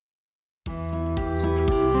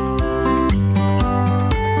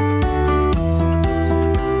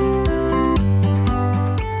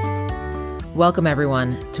Welcome,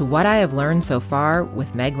 everyone, to What I Have Learned So Far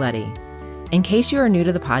with Meg Letty. In case you are new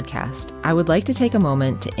to the podcast, I would like to take a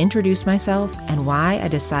moment to introduce myself and why I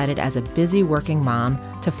decided as a busy working mom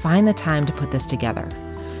to find the time to put this together.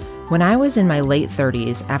 When I was in my late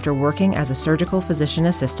 30s, after working as a surgical physician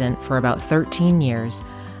assistant for about 13 years,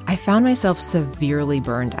 I found myself severely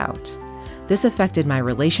burned out. This affected my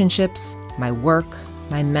relationships, my work,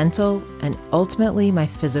 my mental, and ultimately my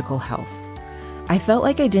physical health. I felt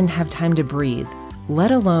like I didn't have time to breathe,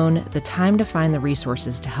 let alone the time to find the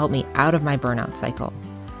resources to help me out of my burnout cycle.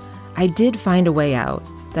 I did find a way out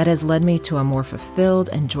that has led me to a more fulfilled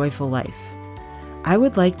and joyful life. I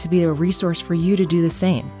would like to be a resource for you to do the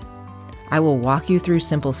same. I will walk you through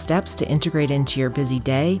simple steps to integrate into your busy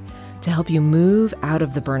day to help you move out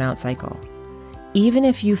of the burnout cycle. Even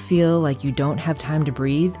if you feel like you don't have time to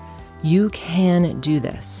breathe, you can do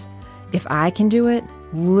this. If I can do it,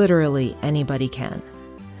 literally anybody can.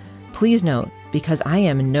 Please note, because I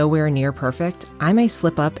am nowhere near perfect, I may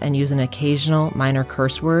slip up and use an occasional minor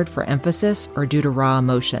curse word for emphasis or due to raw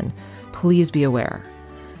emotion. Please be aware.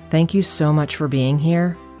 Thank you so much for being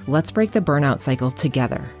here. Let's break the burnout cycle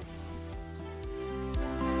together.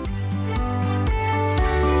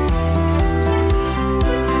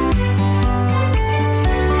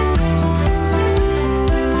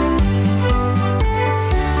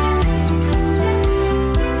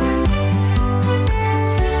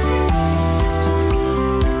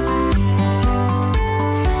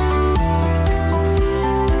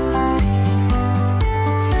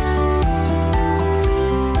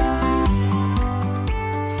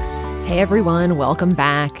 Hey everyone, welcome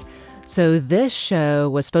back. So this show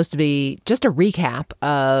was supposed to be just a recap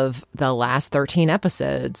of the last 13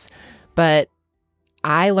 episodes, but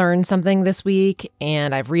I learned something this week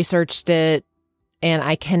and I've researched it and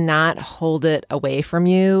I cannot hold it away from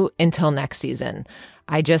you until next season.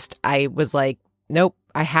 I was like, nope,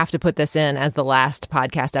 I have to put this in as the last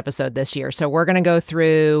podcast episode this year. So we're going to go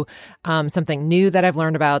through something new that I've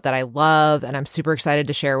learned about that I love and I'm super excited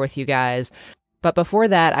to share with you guys. But before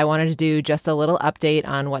that, I wanted to do just a little update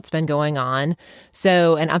on what's been going on.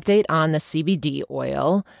 So an update on the CBD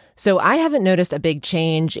oil. So I haven't noticed a big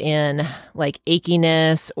change in like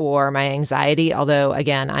achiness or my anxiety, although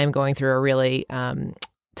again, I'm going through a really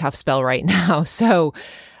tough spell right now. So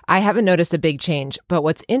I haven't noticed a big change. But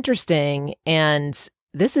what's interesting, and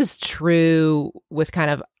this is true with kind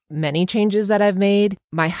of many changes that I've made,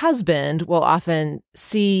 my husband will often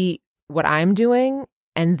see what I'm doing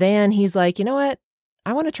and then he's like, you know what?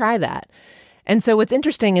 I want to try that. And so what's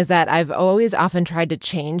interesting is that I've always often tried to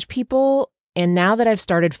change people. And now that I've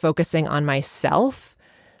started focusing on myself,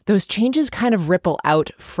 those changes kind of ripple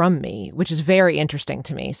out from me, which is very interesting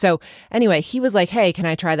to me. So anyway, he was like, hey, can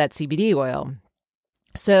I try that CBD oil?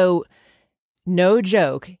 So no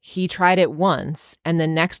joke, he tried it once. And the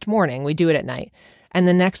next morning, we do it at night. And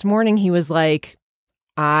the next morning he was like,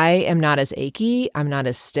 I am not as achy, I'm not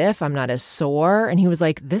as stiff, I'm not as sore. And he was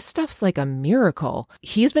like, this stuff's like a miracle.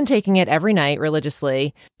 He's been taking it every night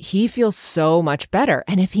religiously. He feels so much better.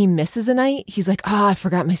 And if he misses a night, he's like, oh, I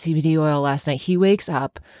forgot my CBD oil last night. He wakes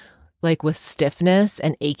up like with stiffness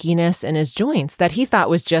and achiness in his joints that he thought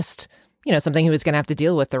was just, something he was going to have to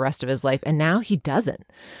deal with the rest of his life. And now he doesn't.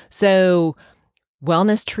 So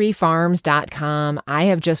wellnesstreefarms.com, I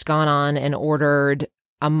have just gone on and ordered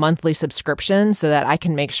a monthly subscription so that I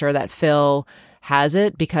can make sure that Phil has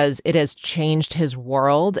it because it has changed his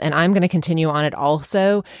world and I'm going to continue on it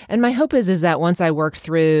also. And my hope is that once I work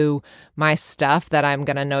through my stuff that I'm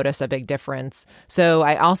going to notice a big difference. So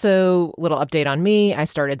I also, little update on me, I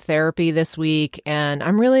started therapy this week and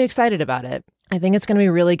I'm really excited about it. I think it's going to be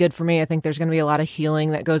really good for me. I think there's going to be a lot of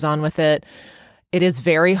healing that goes on with it. It is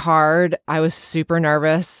very hard. I was super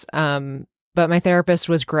nervous. But my therapist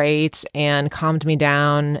was great and calmed me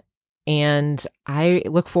down. And I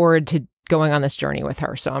look forward to going on this journey with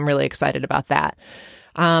her. So I'm really excited about that.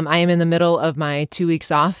 I am in the middle of my 2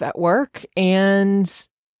 weeks off at work. And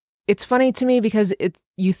it's funny to me because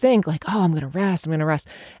you think like, oh, I'm going to rest.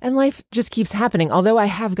 And life just keeps happening. Although I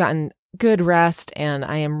have gotten good rest and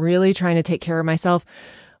I am really trying to take care of myself,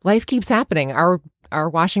 life keeps happening. Our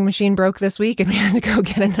washing machine broke this week and we had to go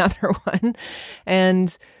get another one.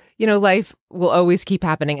 And life will always keep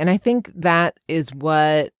happening. And I think that is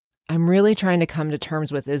what I'm really trying to come to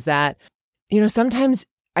terms with is that, sometimes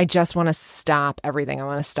I just want to stop everything. I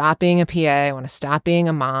want to stop being a PA. I want to stop being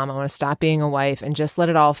a mom. I want to stop being a wife and just let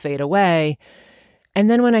it all fade away.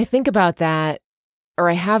 And then when I think about that, or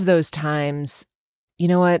I have those times, you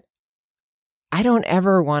know what? I don't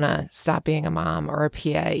ever want to stop being a mom or a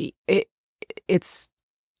PA. It's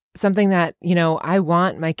something that, I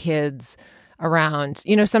want my kids around.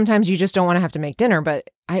 Sometimes you just don't want to have to make dinner, but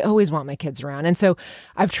I always want my kids around. And so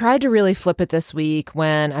I've tried to really flip it this week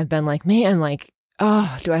when I've been like, man, like,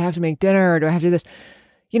 oh, do I have to make dinner or do I have to do this?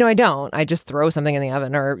 I don't. I just throw something in the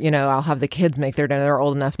oven or, I'll have the kids make their dinner. They're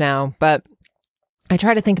old enough now. But I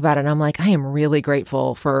try to think about it and I'm like, I am really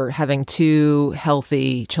grateful for having 2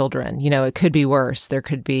 healthy children. It could be worse. There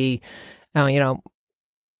could be,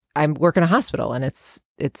 I work in a hospital and it's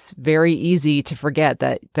very easy to forget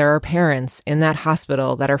that there are parents in that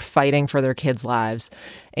hospital that are fighting for their kids' lives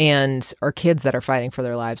or kids that are fighting for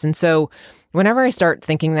their lives. And so whenever I start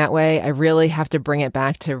thinking that way, I really have to bring it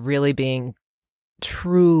back to really being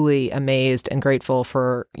truly amazed and grateful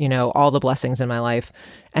for, all the blessings in my life.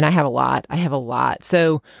 And I have a lot.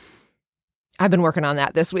 So I've been working on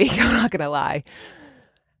that this week. I'm not going to lie.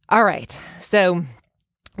 All right. So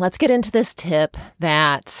let's get into this tip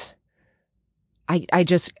that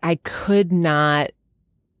I could not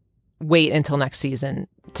wait until next season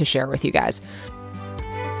to share with you guys.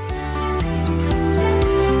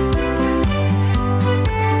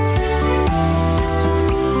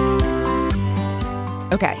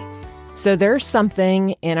 Okay, so there's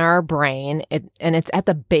something in our brain, and it's at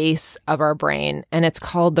the base of our brain, and it's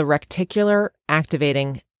called the reticular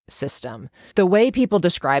activating system. The way people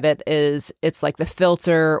describe it is it's like the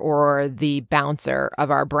filter or the bouncer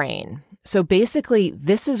of our brain. So basically,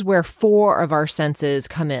 this is where 4 of our senses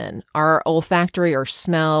come in. Our olfactory or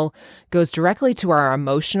smell goes directly to our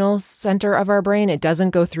emotional center of our brain. It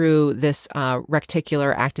doesn't go through this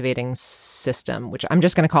reticular activating system, which I'm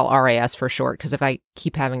just going to call RAS for short, because if I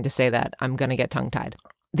keep having to say that, I'm going to get tongue-tied.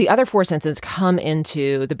 The other 4 senses come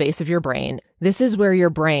into the base of your brain. This is where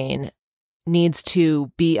your brain needs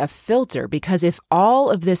to be a filter, because if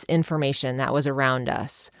all of this information that was around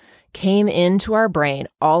us came into our brain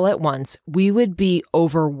all at once, we would be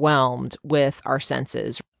overwhelmed with our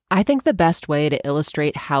senses. I think the best way to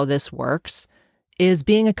illustrate how this works is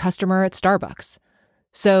being a customer at Starbucks.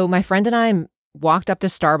 So my friend and I walked up to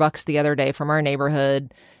Starbucks the other day from our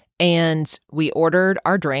neighborhood, and we ordered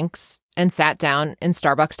our drinks and sat down in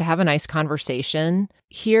Starbucks to have a nice conversation.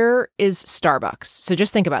 Here is Starbucks. So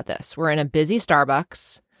just think about this. We're in a busy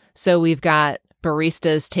Starbucks. So we've got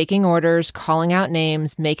baristas taking orders, calling out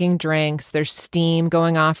names, making drinks. There's steam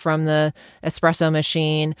going off from the espresso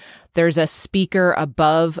machine. There's a speaker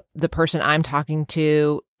above the person I'm talking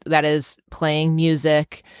to that is playing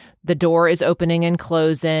music. The door is opening and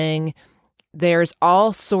closing. There's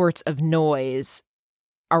all sorts of noise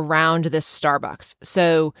around this Starbucks.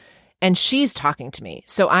 So, and she's talking to me.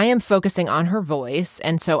 So I am focusing on her voice,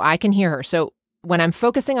 and so I can hear her. So when I'm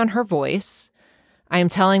focusing on her voice, I am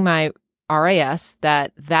telling my RAS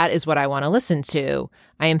that is what I want to listen to.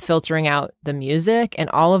 I am filtering out the music and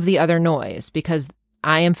all of the other noise because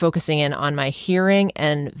I am focusing in on my hearing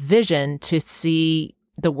and vision to see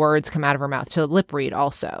the words come out of her mouth, to lip read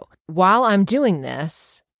also. While I'm doing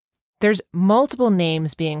this, there's multiple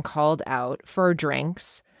names being called out for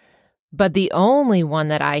drinks, but the only one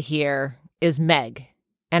that I hear is Meg,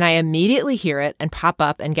 and I immediately hear it and pop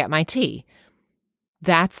up and get my tea.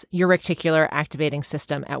 That's your reticular activating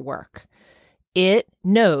system at work. It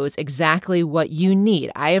knows exactly what you need.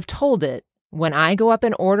 I have told it when I go up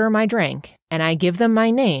and order my drink and I give them my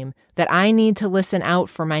name that I need to listen out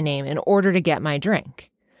for my name in order to get my drink.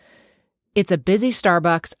 It's a busy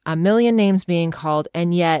Starbucks, a million names being called,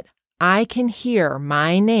 and yet I can hear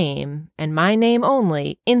my name and my name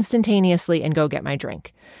only instantaneously and go get my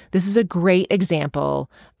drink. This is a great example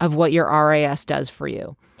of what your RAS does for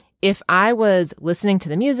you. If I was listening to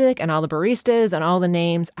the music and all the baristas and all the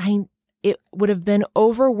names, it would have been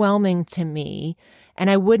overwhelming to me, and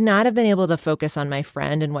I would not have been able to focus on my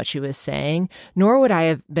friend and what she was saying, nor would I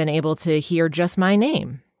have been able to hear just my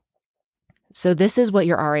name. So this is what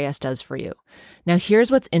your RAS does for you. Now,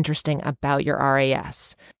 here's what's interesting about your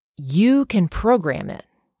RAS. You can program it.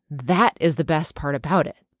 That is the best part about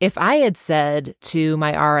it. If I had said to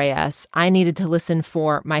my RAS, I needed to listen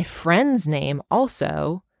for my friend's name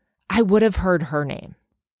also, I would have heard her name.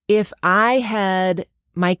 If I had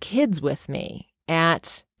my kids with me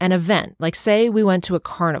at an event, like say we went to a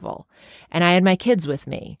carnival and I had my kids with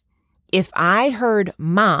me, if I heard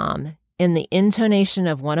mom in the intonation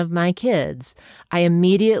of one of my kids,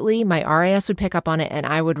 my RAS would pick up on it and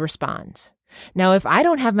I would respond. Now, if I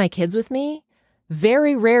don't have my kids with me,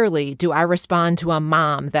 very rarely do I respond to a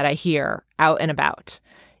mom that I hear out and about.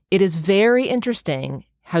 It is very interesting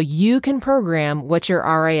how you can program what your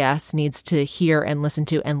RAS needs to hear and listen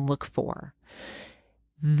to and look for.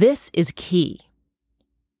 This is key.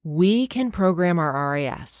 We can program our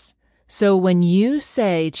RAS. So when you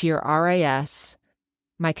say to your RAS,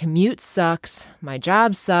 my commute sucks, my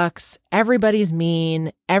job sucks, everybody's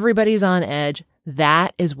mean, everybody's on edge,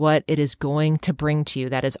 that is what it is going to bring to you.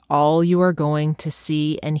 That is all you are going to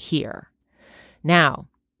see and hear. Now,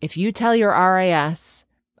 if you tell your RAS,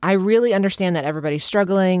 I really understand that everybody's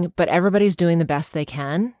struggling, but everybody's doing the best they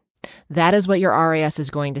can, that is what your RAS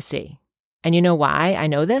is going to see. And you know why I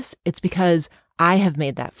know this? It's because I have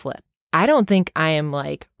made that flip. I don't think I am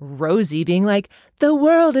like Rosie being like, the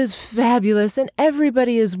world is fabulous and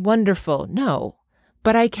everybody is wonderful. No,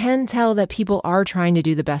 but I can tell that people are trying to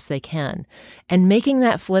do the best they can. And making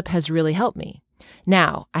that flip has really helped me.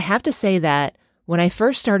 Now, I have to say that when I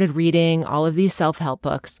first started reading all of these self-help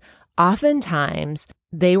books, oftentimes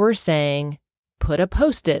they were saying, put a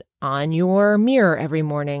Post-it on your mirror every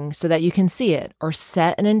morning so that you can see it, or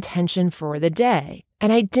set an intention for the day.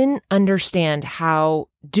 And I didn't understand how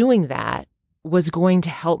doing that was going to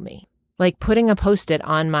help me. Like putting a Post-it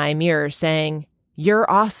on my mirror saying, you're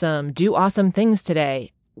awesome, do awesome things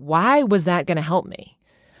today. Why was that going to help me?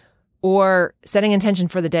 Or setting intention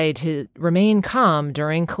for the day to remain calm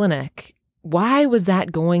during clinic. Why was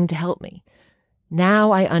that going to help me?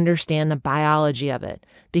 Now I understand the biology of it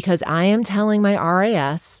because I am telling my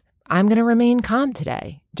RAS, I'm going to remain calm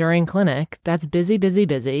today during clinic. That's busy, busy,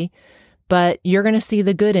 busy. But you're going to see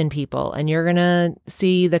the good in people and you're going to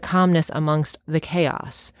see the calmness amongst the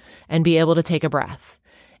chaos and be able to take a breath.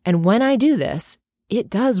 And when I do this, it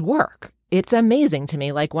does work. It's amazing to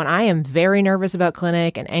me. Like when I am very nervous about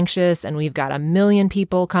clinic and anxious and we've got 1 million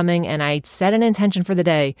people coming and I set an intention for the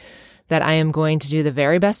day that I am going to do the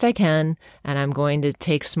very best I can and I'm going to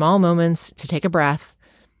take small moments to take a breath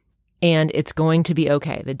and it's going to be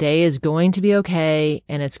okay. The day is going to be okay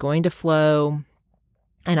and it's going to flow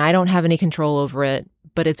and I don't have any control over it,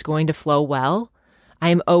 but it's going to flow well. I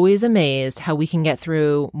am always amazed how we can get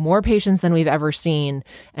through more patients than we've ever seen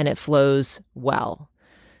and it flows well.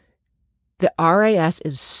 The RAS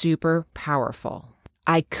is super powerful.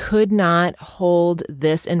 I could not hold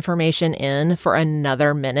this information in for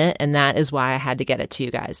another minute, and that is why I had to get it to you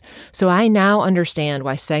guys. So I now understand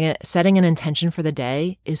why setting an intention for the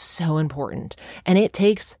day is so important, and it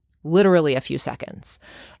takes literally a few seconds.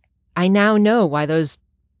 I now know why those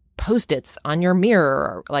Post-its on your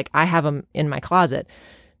mirror, like I have them in my closet,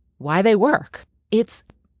 why they work. It's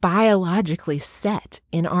biologically set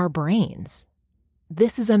in our brains.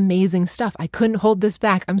 This is amazing stuff. I couldn't hold this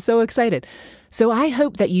back. I'm so excited. So I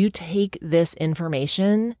hope that you take this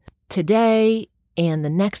information today and the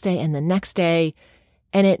next day and the next day,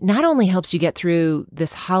 and it not only helps you get through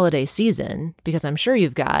this holiday season, because I'm sure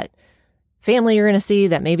you've got family you're going to see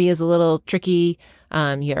that maybe is a little tricky.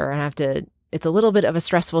 You're going to have to, it's a little bit of a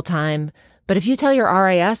stressful time. But if you tell your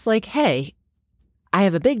RAS, like, hey, I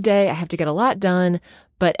have a big day, I have to get a lot done,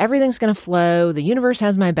 but everything's going to flow. The universe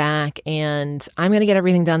has my back and I'm going to get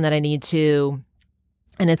everything done that I need to.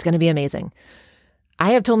 And it's going to be amazing.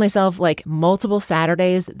 I have told myself like multiple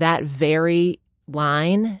Saturdays that very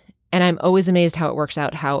line. And I'm always amazed how it works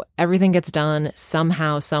out, how everything gets done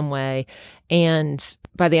somehow, some way. And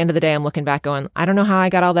by the end of the day, I'm looking back going, I don't know how I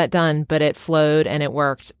got all that done, but it flowed and it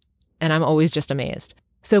worked. And I'm always just amazed.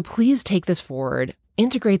 So please take this forward.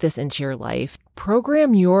 Integrate this into your life.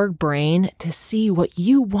 Program your brain to see what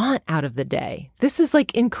you want out of the day. This is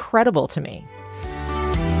like incredible to me.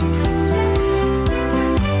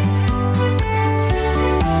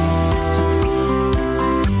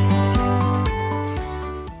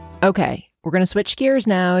 Okay, we're going to switch gears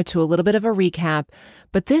now to a little bit of a recap,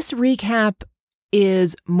 but this recap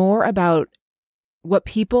is more about what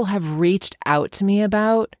people have reached out to me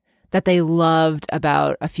about that they loved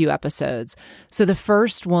about a few episodes. So the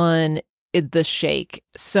first one is the shake.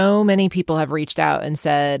 So many people have reached out and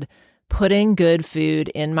said, putting good food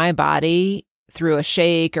in my body through a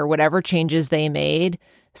shake or whatever changes they made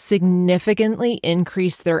significantly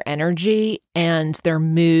increased their energy and their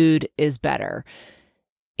mood is better.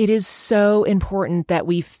 It is so important that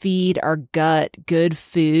we feed our gut good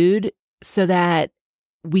food so that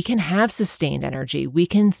we can have sustained energy. We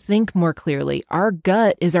can think more clearly. Our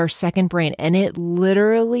gut is our second brain, and it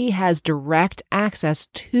literally has direct access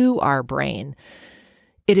to our brain.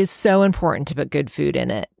 It is so important to put good food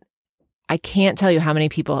in it. I can't tell you how many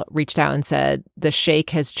people reached out and said, the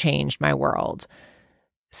shake has changed my world.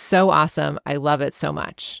 So awesome. I love it so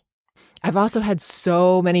much. I've also had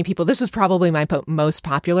so many people, this was probably my most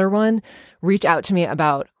popular one, reach out to me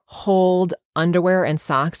about hold underwear and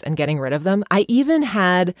socks and getting rid of them. I even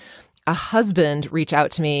had a husband reach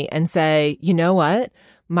out to me and say, you know what?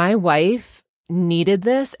 My wife needed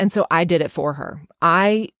this, and so I did it for her.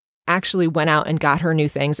 I actually went out and got her new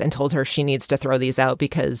things and told her she needs to throw these out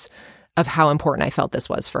because of how important I felt this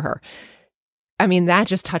was for her. I mean, that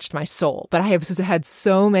just touched my soul. But I have had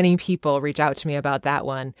so many people reach out to me about that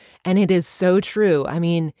one. And it is so true. I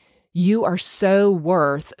mean, you are so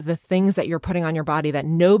worth the things that you're putting on your body that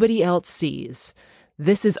nobody else sees.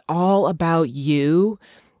 This is all about you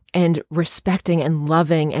and respecting and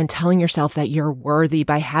loving and telling yourself that you're worthy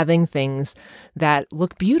by having things that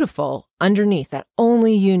look beautiful underneath that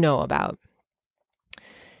only you know about.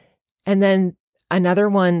 And then another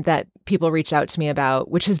one that people reached out to me about,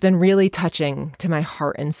 which has been really touching to my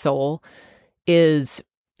heart and soul, is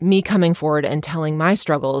me coming forward and telling my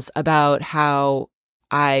struggles about how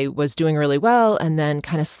I was doing really well and then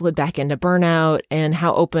kind of slid back into burnout, and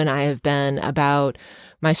how open I have been about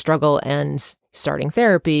my struggle and starting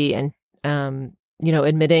therapy and,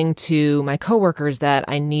 admitting to my coworkers that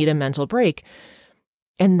I need a mental break.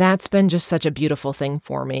 And that's been just such a beautiful thing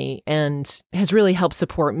for me and has really helped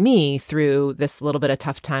support me through this little bit of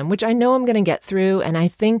tough time, which I know I'm going to get through. And I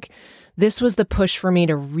think this was the push for me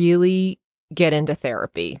to really get into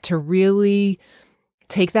therapy, to really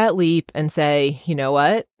take that leap and say, you know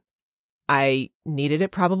what? I needed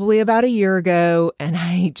it probably about a year ago, and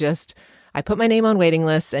I put my name on waiting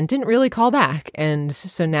lists and didn't really call back. And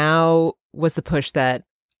so now was the push that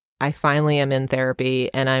I finally am in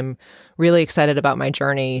therapy, and I'm really excited about my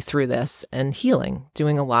journey through this and healing,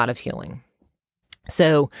 doing a lot of healing.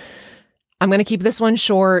 So I'm going to keep this one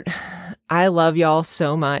short. I love y'all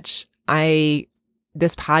so much. This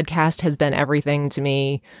podcast has been everything to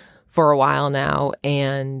me for a while now,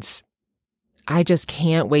 and I just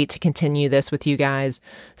can't wait to continue this with you guys.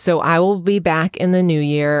 So I will be back in the new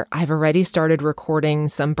year. I've already started recording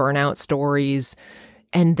some burnout stories,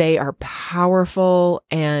 and they are powerful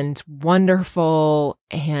and wonderful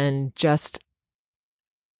and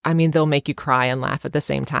they'll make you cry and laugh at the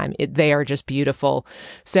same time. They are just beautiful.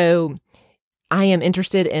 So I am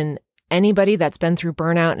interested in anybody that's been through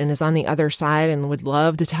burnout and is on the other side and would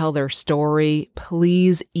love to tell their story.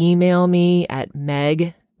 Please email me at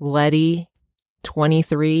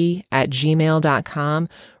megleddy23@gmail.com.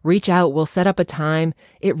 Reach out. We'll set up a time.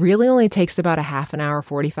 It really only takes about a half an hour,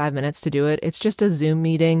 45 minutes to do it. It's just a Zoom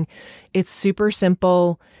meeting. It's super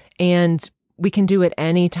simple, and we can do it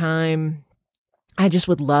anytime. I just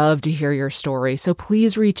would love to hear your story. So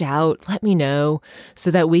please reach out. Let me know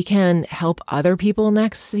so that we can help other people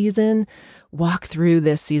next season walk through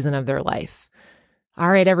this season of their life.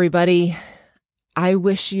 All right, everybody. I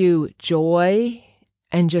wish you joy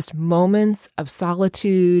and just moments of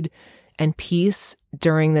solitude and peace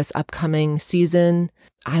during this upcoming season.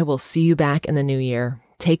 I will see you back in the new year.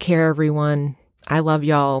 Take care, everyone. I love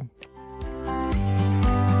y'all.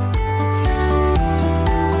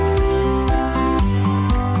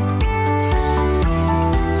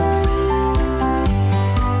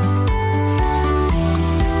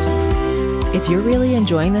 If you're really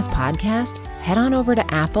enjoying this podcast, head on over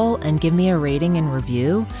to Apple and give me a rating and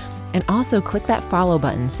review. And also click that follow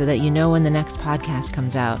button so that you know when the next podcast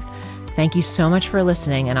comes out. Thank you so much for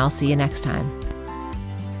listening, and I'll see you next time.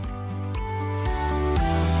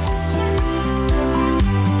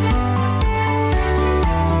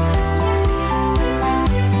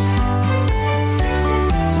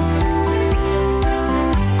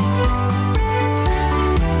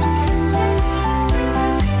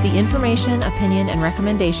 The information, opinion, and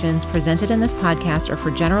recommendations presented in this podcast are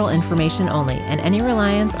for general information only, and any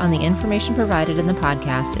reliance on the information provided in the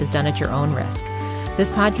podcast is done at your own risk. This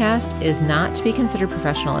podcast is not to be considered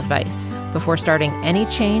professional advice. Before starting any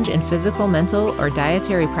change in physical, mental, or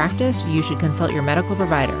dietary practice, you should consult your medical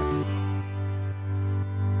provider.